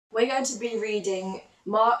We're going to be reading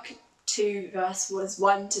Mark 2 verses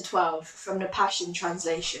 1 to 12 from the Passion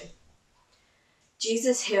Translation.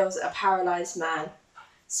 Jesus heals a paralyzed man.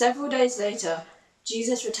 Several days later,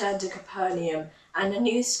 Jesus returned to Capernaum, and the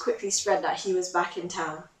news quickly spread that he was back in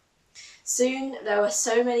town. Soon there were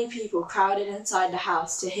so many people crowded inside the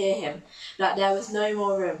house to hear him that there was no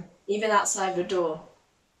more room, even outside the door.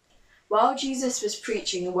 While Jesus was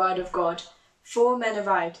preaching the word of God, 4 men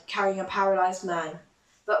arrived carrying a paralyzed man.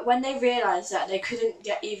 But when they realized that they couldn't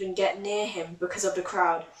even get near him because of the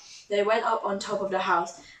crowd, they went up on top of the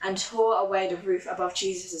house and tore away the roof above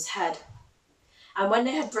Jesus' head. And when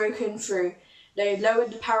they had broken through, they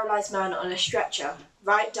lowered the paralyzed man on a stretcher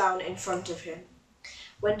right down in front of him.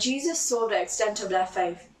 When Jesus saw the extent of their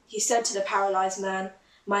faith, he said to the paralyzed man,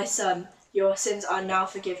 "My son, your sins are now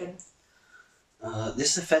forgiven."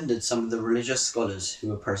 This offended some of the religious scholars who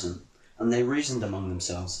were present, and they reasoned among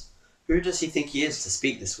themselves, "Who does he think he is to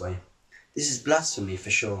speak this way? This is blasphemy for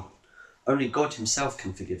sure. Only God himself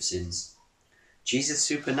can forgive sins." Jesus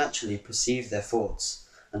supernaturally perceived their thoughts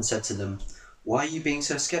and said to them, "Why are you being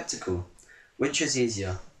so skeptical? Which is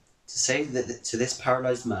easier, to say that to this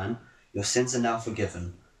paralyzed man, 'Your sins are now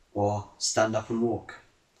forgiven,' or 'Stand up and walk'?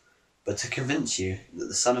 But to convince you that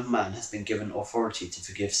the Son of Man has been given authority to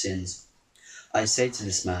forgive sins, I say to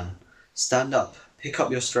this man, 'Stand up, pick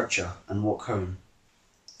up your stretcher, and walk home.'"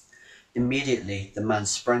 Immediately the man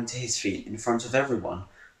sprang to his feet in front of everyone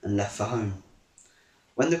and left for home.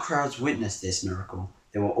 When the crowds witnessed this miracle,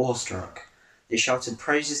 they were awestruck. They shouted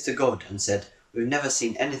praises to God and said, "We've never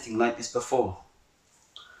seen anything like this before."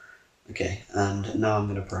 Okay, and now I'm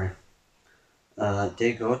going to pray.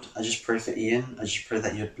 Dear God, I just pray for Ian. I just pray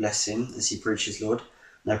that you'd bless him as he preaches, Lord.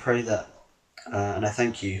 And I pray that, and I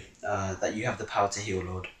thank you that you have the power to heal,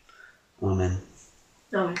 Lord. Amen.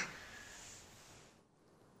 Amen.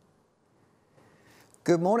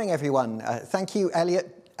 Good morning, everyone. Thank you,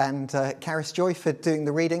 Elliot and Caris Joy, for doing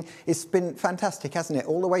the reading. It's been fantastic, hasn't it?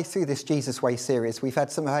 All the way through this Jesus Way series, we've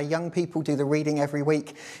had some of our young people do the reading every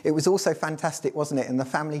week. It was also fantastic, wasn't it, in the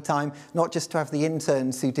family time, not just to have the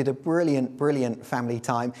interns who did a brilliant, brilliant family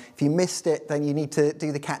time. If you missed it, then you need to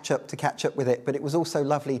do the catch-up to catch up with it. But it was also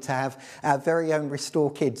lovely to have our very own Restore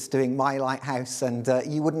kids doing My Lighthouse, and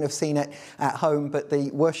you wouldn't have seen it at home, but the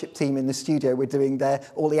worship team in the studio were doing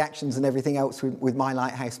all the actions and everything else with My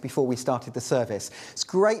Lighthouse before we started the service. It's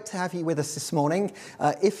great to have you with us this morning.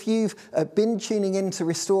 If you've been tuning in to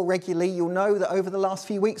Restore regularly, you'll know that over the last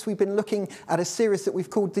few weeks we've been looking at a series that we've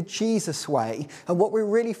called The Jesus Way. And what we're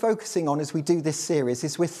really focusing on as we do this series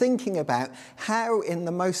is we're thinking about how in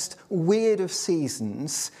the most weird of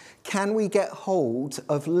seasons can we get hold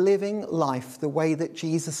of living life the way that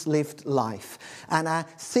Jesus lived life? And our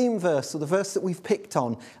theme verse, or the verse that we've picked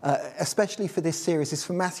on, especially for this series, is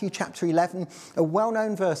from Matthew chapter 11, a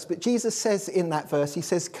well-known verse. But Jesus says in that verse, he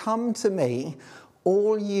says, "Come to me,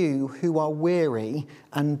 all you who are weary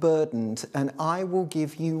and burdened, and I will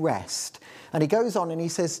give you rest." And he goes on and he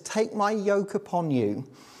says, "Take my yoke upon you.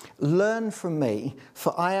 Learn from me,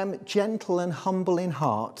 for I am gentle and humble in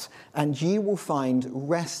heart, and you will find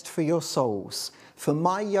rest for your souls. For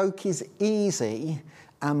my yoke is easy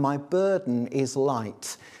and my burden is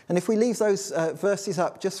light." And if we leave those verses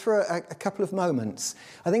up just for a couple of moments,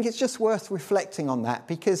 I think it's just worth reflecting on that,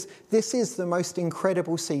 because this is the most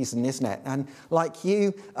incredible season, isn't it? And like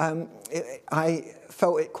you, I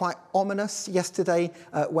felt it quite ominous yesterday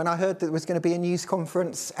when I heard that there was going to be a news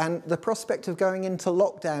conference and the prospect of going into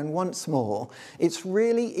lockdown once more. It's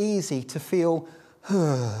really easy to feel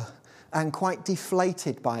and quite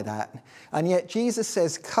deflated by that. And yet Jesus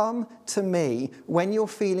says, "Come to me when you're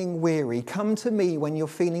feeling weary. Come to me when you're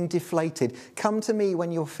feeling deflated. Come to me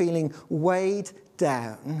when you're feeling weighed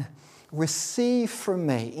down. Receive from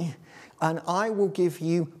me, and I will give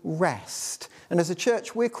you rest." And as a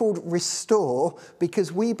church, we're called Restore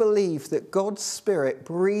because we believe that God's Spirit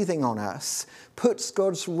breathing on us puts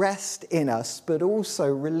God's rest in us, but also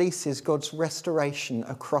releases God's restoration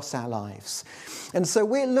across our lives. And so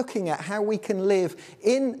we're looking at how we can live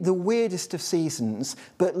in the weirdest of seasons,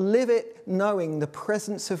 but live it knowing the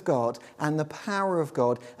presence of God and the power of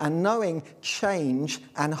God, and knowing change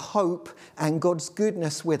and hope and God's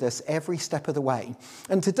goodness with us every step of the way.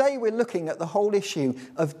 And today we're looking at the whole issue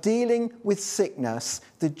of dealing with sickness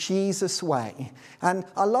the Jesus way. And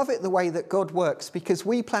I love it the way that God works, because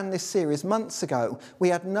we planned this series months ago. We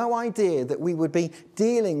had no idea that we would be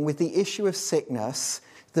dealing with the issue of sickness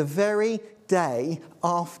the very day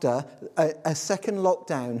after a second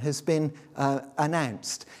lockdown has been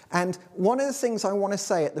announced. And one of the things I want to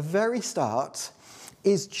say at the very start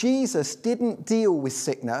is Jesus didn't deal with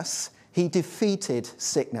sickness, he defeated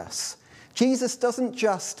sickness. Jesus doesn't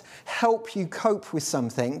just help you cope with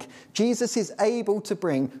something. Jesus is able to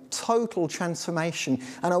bring total transformation.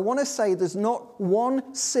 And I want to say there's not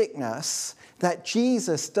one sickness that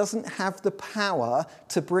Jesus doesn't have the power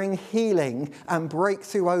to bring healing and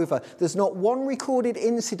breakthrough over. There's not one recorded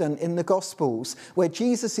incident in the Gospels where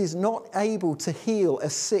Jesus is not able to heal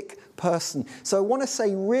a sick person. So I want to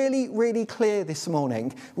say really, really clear this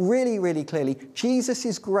morning, really, really clearly, Jesus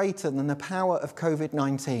is greater than the power of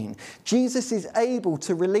COVID-19. Jesus is able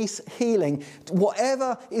to release healing.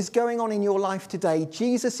 Whatever is going on in your life today,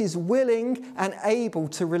 Jesus is willing and able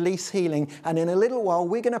to release healing. And in a little while,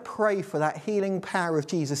 we're going to pray for that healing power of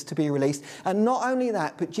Jesus to be released. And not only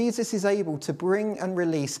that, but Jesus is able to bring and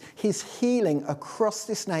release his healing across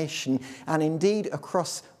this nation and indeed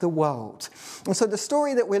across the world. And so the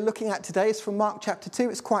story that we're looking at today is from Mark chapter 2.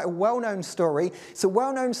 It's quite a well-known story. It's a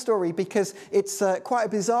well-known story because it's quite a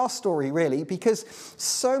bizarre story, really, because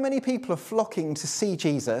so many people are flocking to see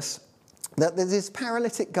Jesus that there's this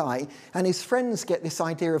paralytic guy and his friends get this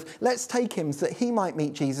idea of, let's take him so that he might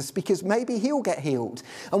meet Jesus because maybe he'll get healed.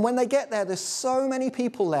 And when they get there, there's so many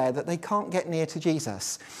people there that they can't get near to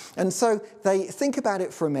Jesus. And so they think about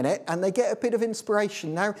it for a minute and they get a bit of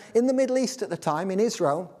inspiration. Now, in the Middle East at the time, in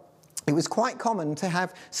Israel, it was quite common to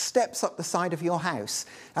have steps up the side of your house.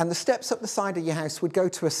 And the steps up the side of your house would go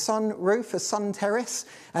to a sun roof, a sun terrace.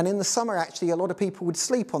 And in the summer, actually, a lot of people would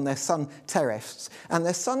sleep on their sun terrace. And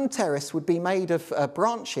their sun terrace would be made of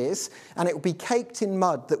branches, and it would be caked in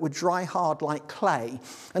mud that would dry hard like clay.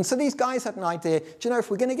 And so these guys had an idea, do you know, if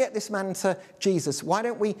we're going to get this man to Jesus, why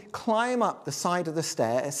don't we climb up the side of the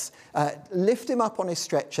stairs, lift him up on his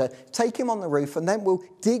stretcher, take him on the roof, and then we'll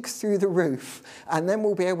dig through the roof, and then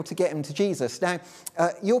we'll be able to get him to Jesus. Now,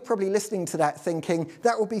 you're probably listening to that thinking,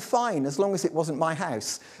 that would be fine as long as it wasn't my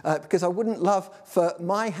house, because I wouldn't love for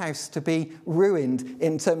my house to be ruined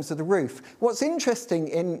in terms of the roof. What's interesting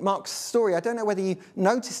in Mark's story, I don't know whether you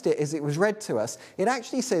noticed it as it was read to us, it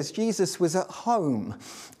actually says Jesus was at home.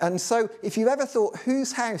 And so if you've ever thought,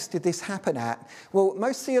 whose house did this happen at? Well,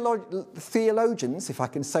 most theologians, if I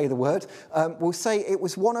can say the word, will say it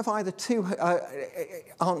was one of either two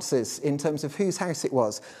answers in terms of whose house it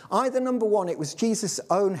was. Either number one, it was Jesus'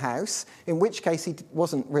 own house, in which case he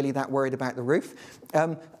wasn't really that worried about the roof,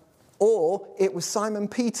 or it was Simon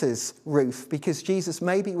Peter's roof, because Jesus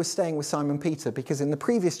maybe was staying with Simon Peter, because in the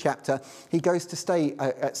previous chapter, he goes to stay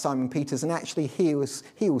at Simon Peter's and actually heals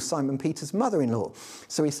Simon Peter's mother-in-law.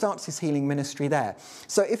 So he starts his healing ministry there.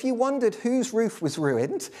 So if you wondered whose roof was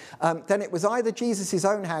ruined, then it was either Jesus'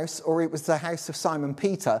 own house or it was the house of Simon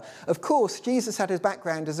Peter. Of course, Jesus had his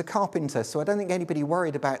background as a carpenter, so I don't think anybody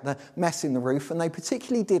worried about the mess in the roof, and they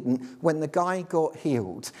particularly didn't when the guy got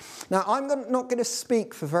healed. Now, I'm not going to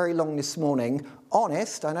speak for very long this morning.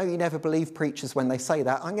 Honest, I know you never believe preachers when they say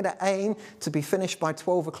that. I'm going to aim to be finished by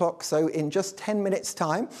 12 o'clock, so in just 10 minutes'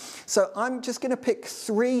 time. So I'm just going to pick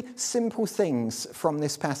 3 simple things from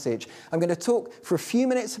this passage. I'm going to talk for a few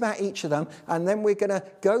minutes about each of them, and then we're going to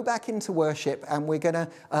go back into worship, and we're going to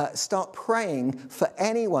start praying for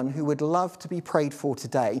anyone who would love to be prayed for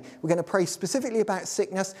today. We're going to pray specifically about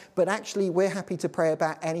sickness, but actually we're happy to pray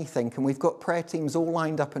about anything, and we've got prayer teams all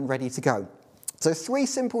lined up and ready to go. So 3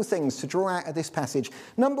 simple things to draw out of this passage.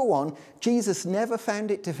 Number 1, Jesus never found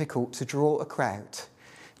it difficult to draw a crowd.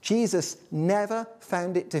 Jesus never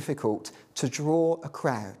found it difficult to draw a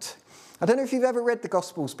crowd. I don't know if you've ever read the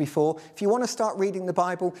Gospels before. If you want to start reading the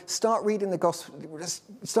Bible, start reading the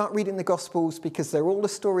Gospels because they're all the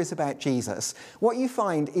stories about Jesus. What you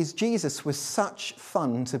find is Jesus was such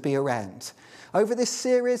fun to be around. Over this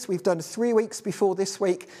series, we've done 3 weeks before this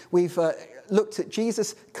week, we've looked at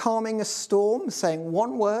Jesus calming a storm, saying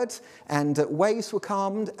one word, and waves were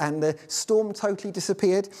calmed, and the storm totally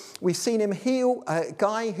disappeared. We've seen him heal a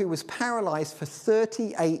guy who was paralyzed for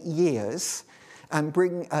 38 years and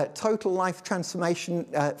bring total life transformation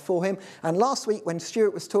for him. And last week when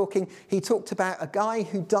Stuart was talking, he talked about a guy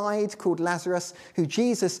who died called Lazarus, who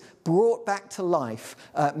Jesus brought back to life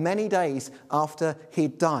many days after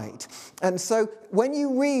he'd died. And so when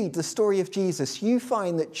you read the story of Jesus, you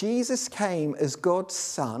find that Jesus came as God's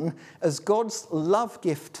son, as God's love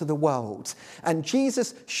gift to the world. And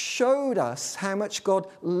Jesus showed us how much God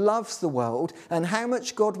loves the world and how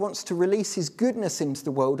much God wants to release his goodness into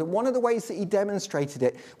the world. And one of the ways that he demonstrated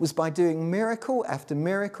it was by doing miracle after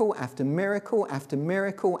miracle after miracle after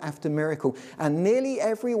miracle after miracle. And nearly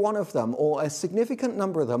every one of them, or a significant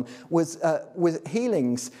number of them, was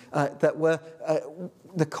healings that were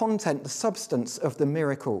the content, the substance of the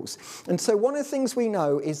miracles. And so one of the things we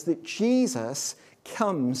know is that Jesus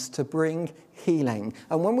comes to bring healing.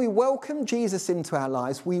 And when we welcome Jesus into our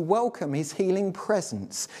lives, we welcome his healing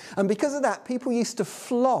presence. And because of that, people used to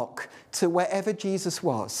flock to wherever Jesus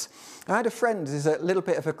was. I had a friend who's a little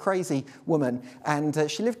bit of a crazy woman, and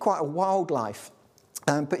she lived quite a wild life.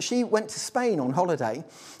 But she went to Spain on holiday,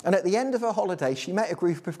 and at the end of her holiday, she met a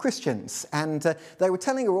group of Christians, and they were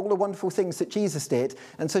telling her all the wonderful things that Jesus did.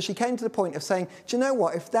 And so she came to the point of saying, do you know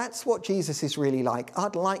what? If that's what Jesus is really like,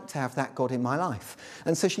 I'd like to have that God in my life.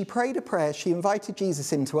 And so she prayed a prayer. She invited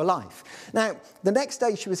Jesus into her life. Now, the next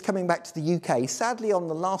day she was coming back to the UK. Sadly, on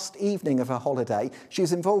the last evening of her holiday, she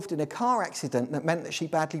was involved in a car accident that meant that she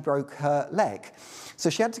badly broke her leg. So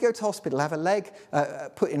she had to go to hospital, have her leg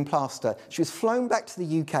put in plaster. She was flown back to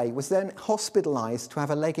the UK, was then hospitalised to have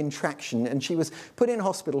a leg in traction, and she was put in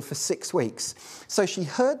hospital for 6 weeks. So she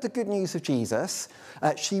heard the good news of Jesus.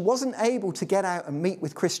 She wasn't able to get out and meet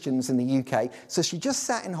with Christians in the UK, so she just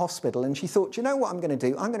sat in hospital and she thought, do you know what I'm going to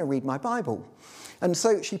do? I'm going to read my Bible. And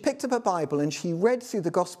so she picked up her Bible and she read through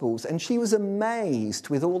the Gospels, and she was amazed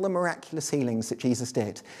with all the miraculous healings that Jesus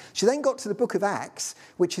did. She then got to the book of Acts,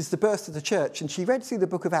 which is the birth of the church, and she read through the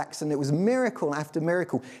book of Acts, and it was miracle after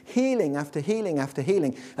miracle, healing after healing after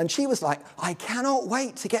healing. And she was like, I cannot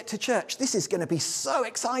wait to get to church. This is going to be so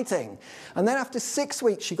exciting. And then after 6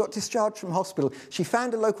 weeks, she got discharged from hospital. She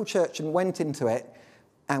found a local church and went into it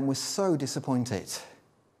and was so disappointed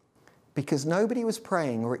because nobody was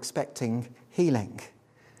praying or expecting healing.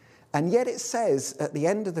 And yet it says at the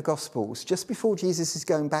end of the Gospels, just before Jesus is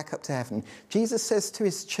going back up to heaven, Jesus says to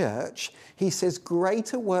his church, he says,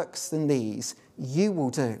 greater works than these you will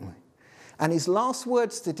do. And his last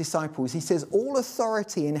words to the disciples, he says, all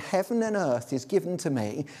authority in heaven and earth is given to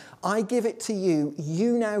me. I give it to you.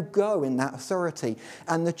 You now go in that authority.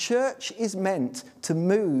 And the church is meant to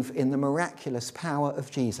move in the miraculous power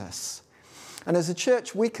of Jesus. And as a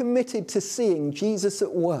church, we're committed to seeing Jesus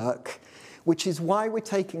at work, which is why we're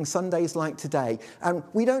taking Sundays like today. And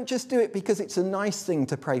we don't just do it because it's a nice thing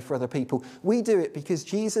to pray for other people. We do it because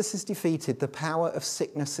Jesus has defeated the power of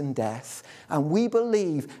sickness and death. And we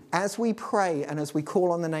believe as we pray and as we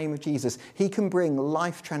call on the name of Jesus, he can bring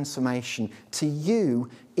life transformation to you,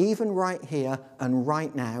 even right here and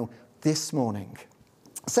right now, this morning.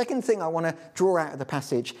 Second thing I want to draw out of the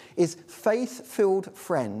passage is faith-filled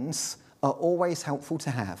friends are always helpful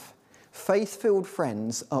to have. Faith-filled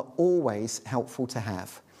friends are always helpful to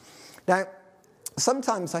have. Now,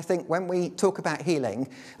 sometimes I think when we talk about healing,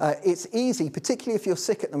 it's easy, particularly if you're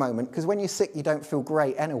sick at the moment, because when you're sick you don't feel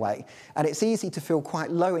great anyway, and it's easy to feel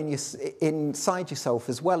quite low inside yourself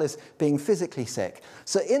as well as being physically sick.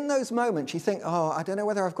 So in those moments you think, oh, I don't know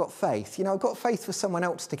whether I've got faith. You know, I've got faith for someone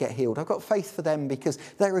else to get healed. I've got faith for them because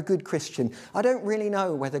they're a good Christian. I don't really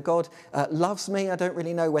know whether God loves me. I don't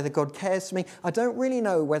really know whether God cares for me. I don't really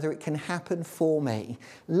know whether it can happen for me.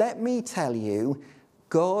 Let me tell you,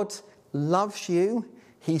 God loves you,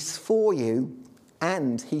 he's for you,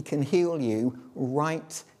 and he can heal you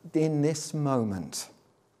right in this moment.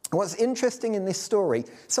 What's interesting in this story,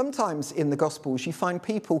 sometimes in the Gospels you find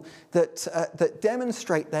people that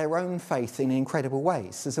demonstrate their own faith in incredible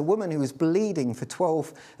ways. There's a woman who was bleeding for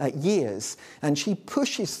 12 years, and she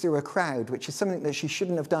pushes through a crowd, which is something that she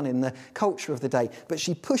shouldn't have done in the culture of the day, but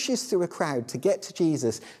she pushes through a crowd to get to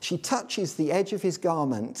Jesus. She touches the edge of his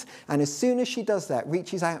garment, and as soon as she does that,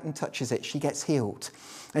 reaches out and touches it, she gets healed.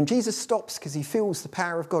 And Jesus stops because he feels the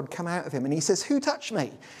power of God come out of him. And he says, who touched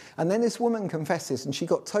me? And then this woman confesses and she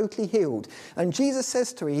got totally healed. And Jesus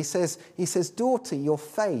says to her, he says, daughter, your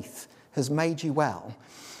faith has made you well.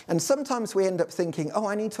 And sometimes we end up thinking, oh,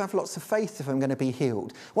 I need to have lots of faith if I'm going to be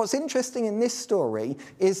healed. What's interesting in this story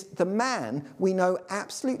is the man we know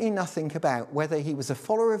absolutely nothing about, whether he was a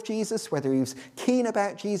follower of Jesus, whether he was keen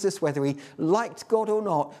about Jesus, whether he liked God or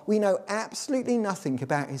not. We know absolutely nothing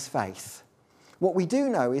about his faith. What we do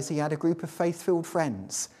know is he had a group of faith-filled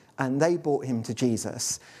friends, and they brought him to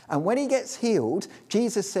Jesus. And when he gets healed,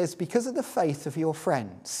 Jesus says, because of the faith of your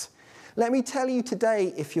friends. Let me tell you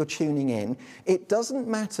today, if you're tuning in, it doesn't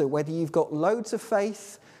matter whether you've got loads of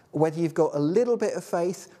faith, or whether you've got a little bit of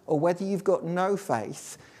faith, or whether you've got no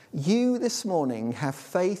faith. You this morning have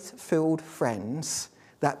faith-filled friends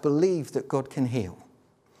that believe that God can heal.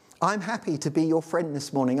 I'm happy to be your friend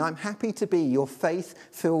this morning. I'm happy to be your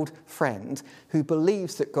faith-filled friend who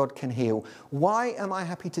believes that God can heal. Why am I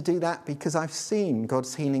happy to do that? Because I've seen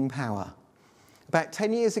God's healing power. About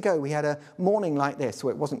 10 years ago, we had a morning like this.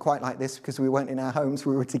 Well, it wasn't quite like this because we weren't in our homes.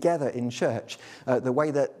 We were together in church, the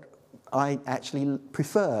way that I actually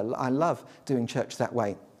prefer. I love doing church that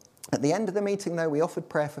way. At the end of the meeting, though, we offered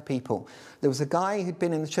prayer for people. There was a guy who'd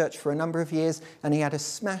been in the church for a number of years, and he had a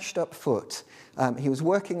smashed up foot. He was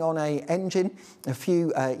working on an engine a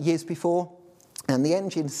few years before, and the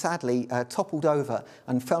engine sadly toppled over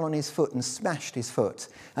and fell on his foot and smashed his foot.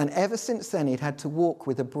 And ever since then, he'd had to walk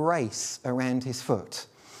with a brace around his foot.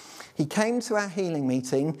 He came to our healing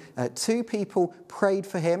meeting. 2 people prayed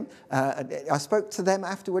for him. I spoke to them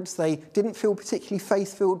afterwards. They didn't feel particularly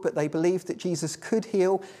faith-filled, but they believed that Jesus could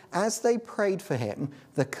heal. As they prayed for him,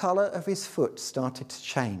 the colour of his foot started to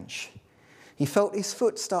change. He felt his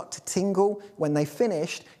foot start to tingle. When they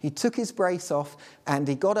finished, he took his brace off and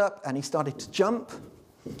he got up and he started to jump.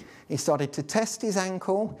 He started to test his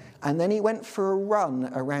ankle, and then he went for a run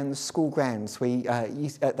around the school grounds. We,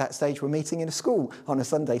 at that stage, were meeting in a school on a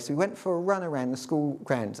Sunday, so he went for a run around the school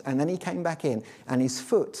grounds, and then he came back in, and his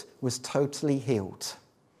foot was totally healed.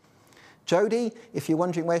 Jodie, if you're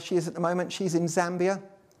wondering where she is at the moment, she's in Zambia.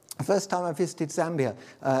 The first time I visited Zambia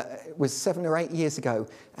was 7 or 8 years ago,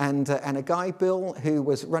 and a guy, Bill, who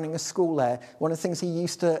was running a school there, one of the things he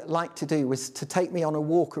used to like to do was to take me on a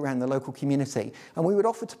walk around the local community, and we would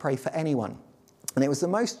offer to pray for anyone. And it was the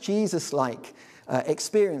most Jesus-like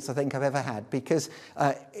experience I think I've ever had, because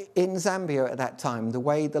in Zambia at that time, the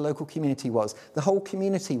way the local community was, the whole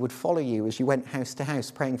community would follow you as you went house to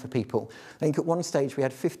house praying for people. I think at one stage we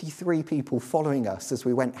had 53 people following us as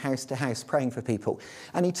we went house to house praying for people.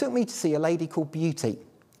 And he took me to see a lady called Beauty.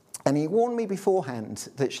 And he warned me beforehand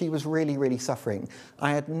that she was really, really suffering.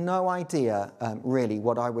 I had no idea, really,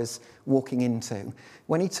 what I was walking into.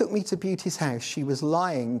 When he took me to Beauty's house, she was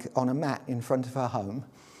lying on a mat in front of her home.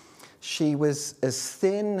 She was as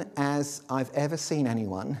thin as I've ever seen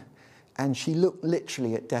anyone, and she looked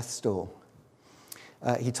literally at death's door.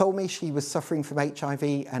 He told me she was suffering from HIV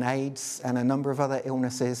and AIDS and a number of other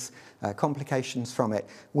illnesses, complications from it.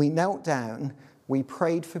 We knelt down, we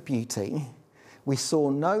prayed for Beauty, we saw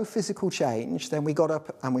no physical change, then we got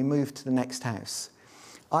up and we moved to the next house.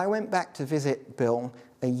 I went back to visit Bill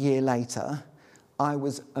a year later. I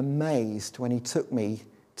was amazed when he took me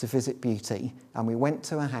to visit Beauty, and we went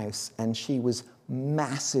to her house, and she was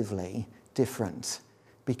massively different,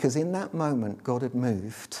 because in that moment God had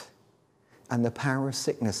moved and the power of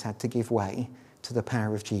sickness had to give way to the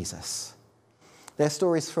power of Jesus. They're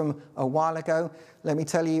stories from a while ago. Let me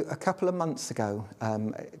tell you, a couple of months ago,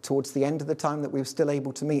 towards the end of the time that we were still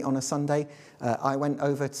able to meet on a Sunday, I went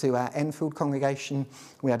over to our Enfield congregation.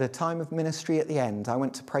 We had a time of ministry at the end. I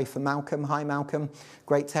went to pray for Malcolm. Hi, Malcolm.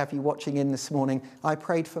 Great to have you watching in this morning. I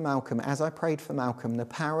prayed for Malcolm. As I prayed for Malcolm, the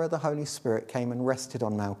power of the Holy Spirit came and rested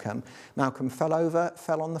on Malcolm. Malcolm fell over,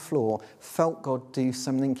 fell on the floor, felt God do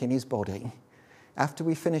something in his body. After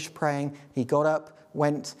we finished praying, he got up,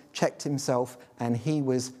 went, checked himself, and he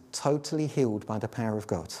was totally healed by the power of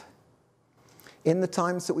God. In the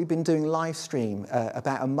times that we've been doing live stream,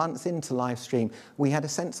 about a month into live stream, we had a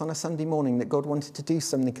sense on a Sunday morning that God wanted to do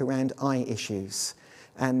something around eye issues.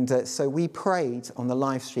 And so we prayed on the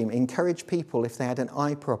live stream, encouraged people if they had an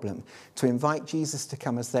eye problem to invite Jesus to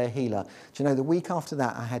come as their healer. Do you know, the week after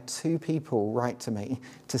that, I had 2 people write to me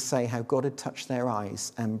to say how God had touched their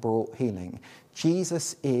eyes and brought healing.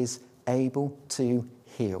 Jesus is able to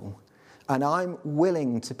heal. And I'm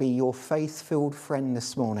willing to be your faith-filled friend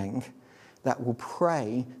this morning that will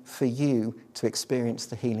pray for you to experience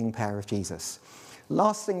the healing power of Jesus.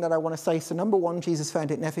 Last thing that I want to say, so number 1, Jesus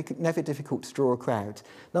found it never difficult to draw a crowd.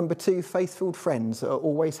 Number 2, faith-filled friends are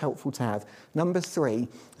always helpful to have. Number 3,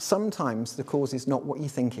 sometimes the cause is not what you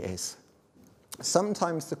think it is.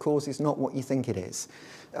 Sometimes the cause is not what you think it is.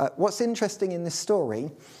 What's interesting in this story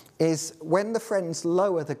is when the friends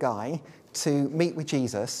lower the guy to meet with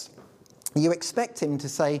Jesus, you expect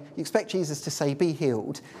Jesus to say, be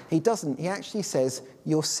healed. He doesn't. He actually says,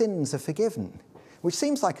 your sins are forgiven, which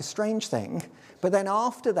seems like a strange thing. But then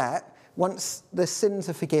after that, once the sins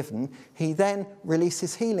are forgiven, he then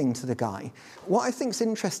releases healing to the guy. What I think is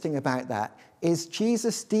interesting about that is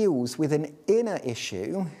Jesus deals with an inner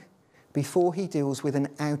issue before he deals with an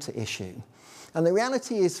outer issue. And the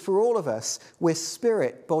reality is, for all of us, we're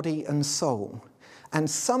spirit, body, and soul. And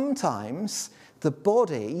sometimes the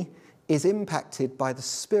body is impacted by the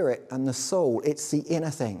spirit and the soul. It's the inner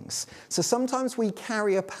things. So sometimes we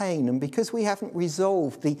carry a pain, and because we haven't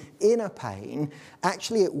resolved the inner pain,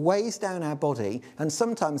 actually it weighs down our body, and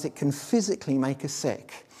sometimes it can physically make us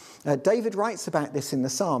sick. David writes about this in the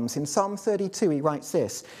Psalms. In Psalm 32, he writes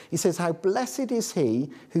this. He says, how blessed is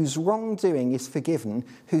he whose wrongdoing is forgiven,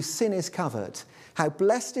 whose sin is covered. How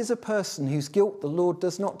blessed is a person whose guilt the Lord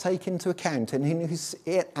does not take into account and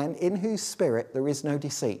in whose spirit there is no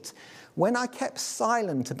deceit. When I kept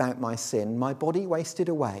silent about my sin, my body wasted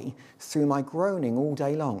away through my groaning all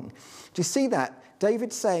day long. Do you see that?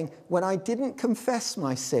 David's saying, when I didn't confess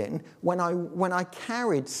my sin, when I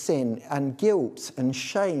carried sin and guilt and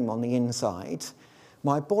shame on the inside,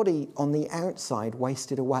 my body on the outside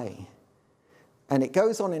wasted away. And it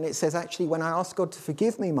goes on and it says, actually, when I asked God to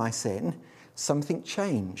forgive me my sin, something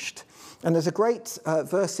changed. And there's a great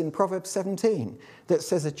verse in Proverbs 17 that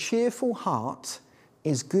says, a cheerful heart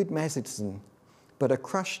is good medicine, but a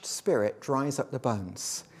crushed spirit dries up the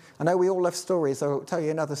bones. I know we all love stories. I'll tell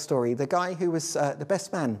you another story. The guy who was the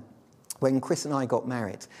best man when Chris and I got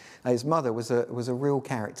married, his mother was a real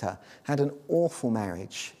character, had an awful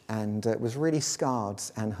marriage and was really scarred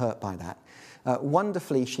and hurt by that.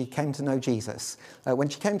 Wonderfully, she came to know Jesus. When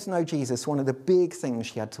she came to know Jesus, one of the big things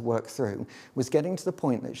she had to work through was getting to the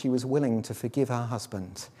point that she was willing to forgive her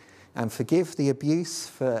husband and forgive the abuse,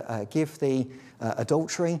 forgive the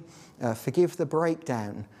adultery, forgive the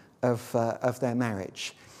breakdown of their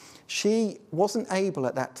marriage. She wasn't able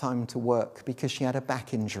at that time to work because she had a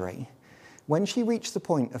back injury. When she reached the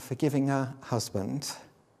point of forgiving her husband,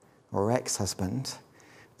 or ex-husband,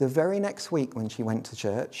 the very next week when she went to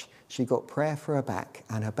church, she got prayer for her back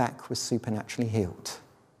and her back was supernaturally healed.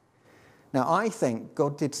 Now, I think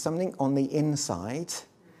God did something on the inside,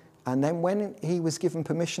 and then when he was given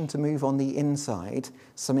permission to move on the inside,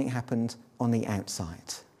 something happened on the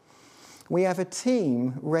outside. We have a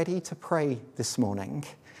team ready to pray this morning,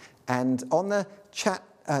 and on the chat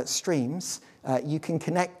streams, you can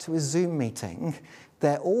connect to a Zoom meeting.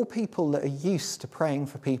 They're all people that are used to praying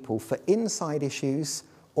for people for inside issues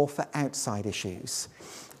or for outside issues.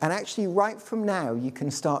 And actually, right from now, you can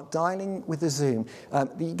start dialing with the Zoom.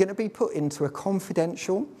 You're going to be put into a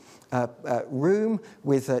confidential room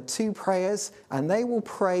with 2 prayers, and they will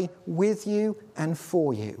pray with you and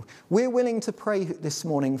for you. We're willing to pray this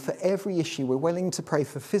morning for every issue. We're willing to pray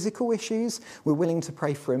for physical issues. We're willing to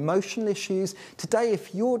pray for emotional issues. Today,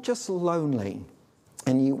 if you're just lonely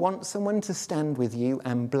and you want someone to stand with you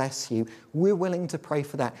and bless you, we're willing to pray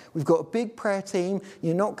for that. We've got a big prayer team.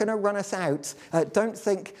 You're not going to run us out. Don't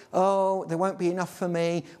think, oh, there won't be enough for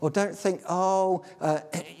me, or don't think, oh,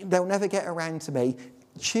 they'll never get around to me.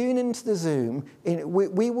 Tune into the Zoom.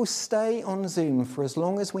 We will stay on Zoom for as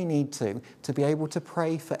long as we need to be able to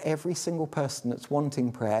pray for every single person that's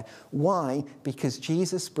wanting prayer. Why? Because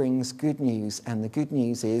Jesus brings good news, and the good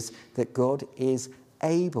news is that God is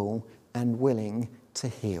able and willing to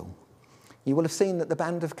heal. You will have seen that the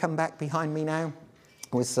band have come back behind me now.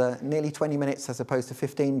 It was nearly 20 minutes as opposed to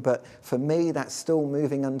 15, but for me, that's still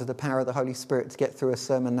moving under the power of the Holy Spirit to get through a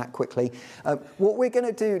sermon that quickly. What we're going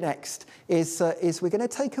to do next is we're going to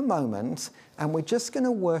take a moment and we're just going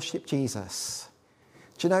to worship Jesus.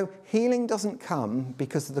 Do you know, healing doesn't come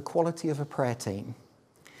because of the quality of a prayer team.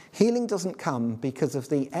 Healing doesn't come because of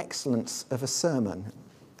the excellence of a sermon,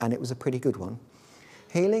 and it was a pretty good one.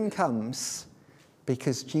 Healing comes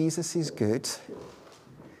because Jesus is good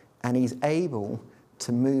and he's able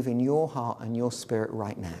to move in your heart and your spirit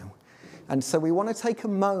right now. And so we want to take a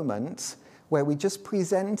moment where we just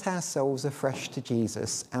present ourselves afresh to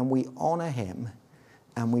Jesus and we honour him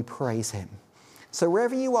and we praise him. So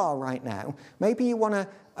wherever you are right now, maybe you want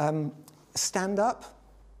to stand up.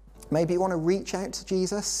 Maybe you want to reach out to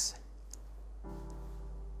Jesus.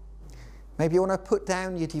 Maybe you want to put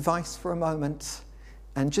down your device for a moment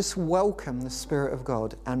and just welcome the Spirit of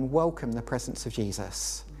God and welcome the presence of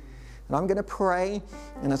Jesus. And I'm going to pray,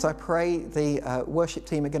 and as I pray, the worship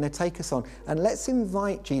team are going to take us on. And let's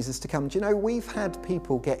invite Jesus to come. Do you know, we've had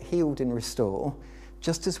people get healed in Restore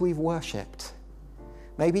just as we've worshipped.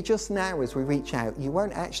 Maybe just now as we reach out, you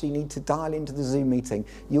won't actually need to dial into the Zoom meeting.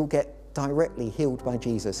 You'll get directly healed by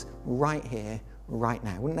Jesus right here, right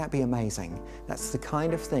now. Wouldn't that be amazing? That's the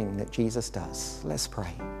kind of thing that Jesus does. Let's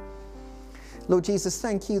pray. Lord Jesus,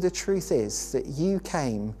 thank you. The truth is that you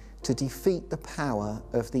came to defeat the power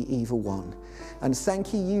of the evil one. And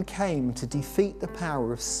thank you, you came to defeat the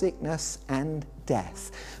power of sickness and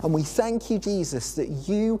death. And we thank you, Jesus, that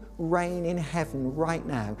you reign in heaven right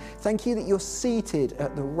now. Thank you that you're seated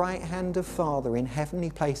at the right hand of Father in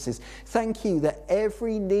heavenly places. Thank you that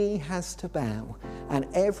every knee has to bow and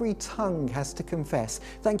every tongue has to confess.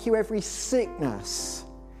 Thank you, every sickness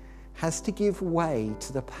has to give way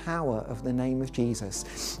to the power of the name of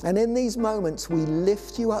Jesus. And in these moments, we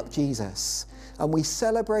lift you up, Jesus, and we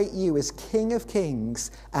celebrate you as King of Kings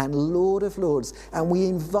and Lord of Lords. And we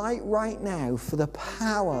invite right now for the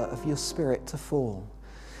power of your Spirit to fall.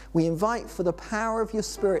 We invite for the power of your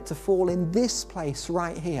Spirit to fall in this place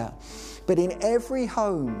right here, but in every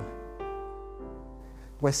home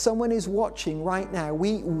where someone is watching right now,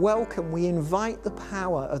 we invite the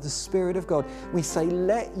power of the Spirit of God. We say,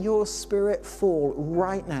 let your Spirit fall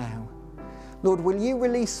right now. Lord, will you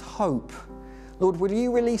release hope? Lord, will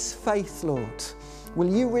you release faith, Lord?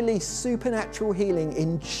 Will you release supernatural healing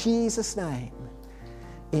in Jesus' name?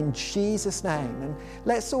 In Jesus' name. And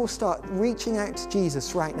let's all start reaching out to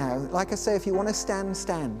Jesus right now. Like I say, if you want to stand,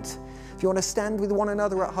 stand. If you want to stand with one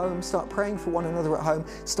another at home, start praying for one another at home,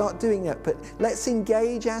 start doing that. But let's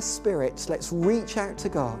engage our spirits. Let's reach out to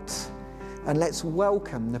God. And let's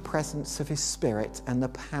welcome the presence of His Spirit and the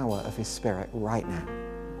power of His Spirit right now.